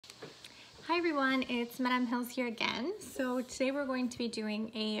Hi everyone, it's Madame Hills here again. So today we're going to be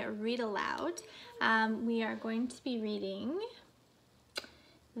doing a read aloud. We are going to be reading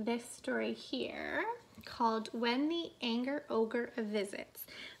this story here called When the Anger Ogre Visits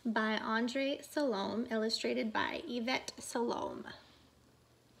by Andre Salome, illustrated by Yvette Salome.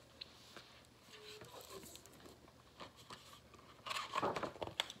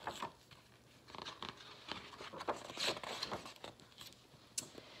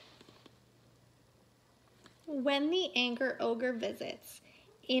 When the anger ogre visits,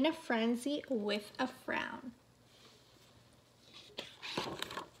 in a frenzy with a frown.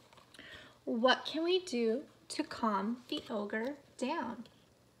 What can we do to calm the ogre down?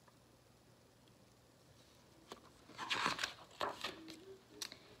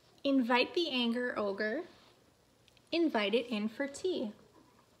 Invite the anger ogre. Invite it in for tea.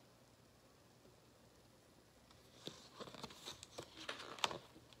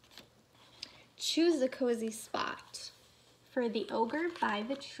 Choose a cozy spot for the ogre by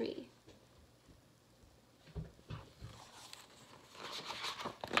the tree.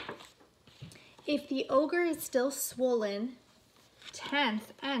 If the ogre is still swollen,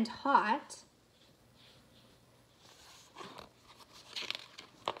 tense, and hot,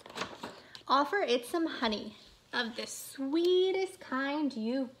 offer it some honey of the sweetest kind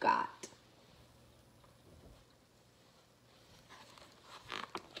you've got.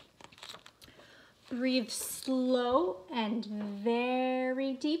 Breathe slow and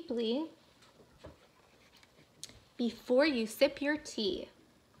very deeply before you sip your tea.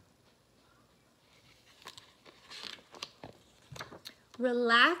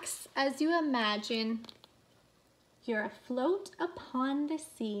 Relax as you imagine you're afloat upon the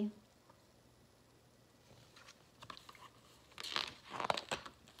sea.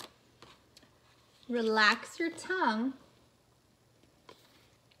 Relax your tongue.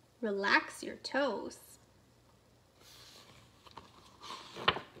 Relax your toes.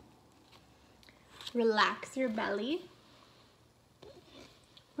 Relax your belly.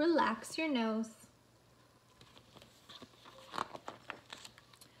 Relax your nose.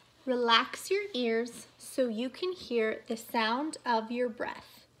 Relax your ears so you can hear the sound of your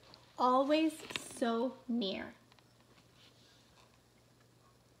breath, always so near.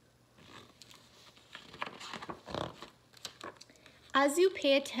 As you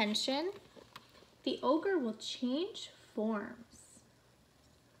pay attention, the ogre will change forms.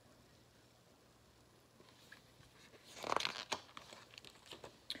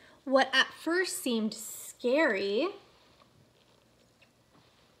 What at first seemed scary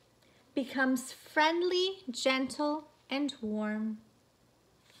becomes friendly, gentle, and warm.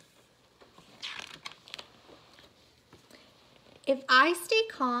 If I stay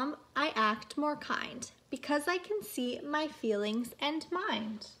calm, I act more kind because I can see my feelings and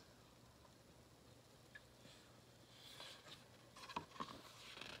mind.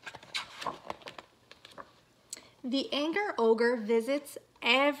 The anger ogre visits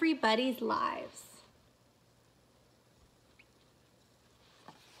everybody's lives.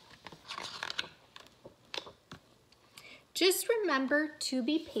 Just remember to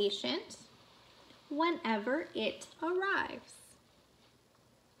be patient whenever it arrives.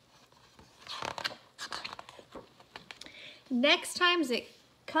 Next time it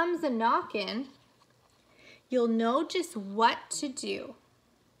comes a knockin', you'll know just what to do.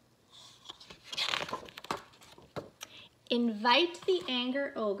 Invite the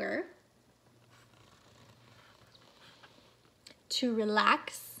anger ogre to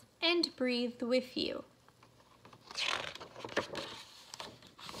relax and breathe with you.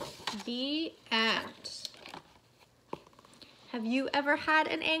 The end. Have you ever had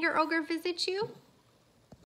an anger ogre visit you?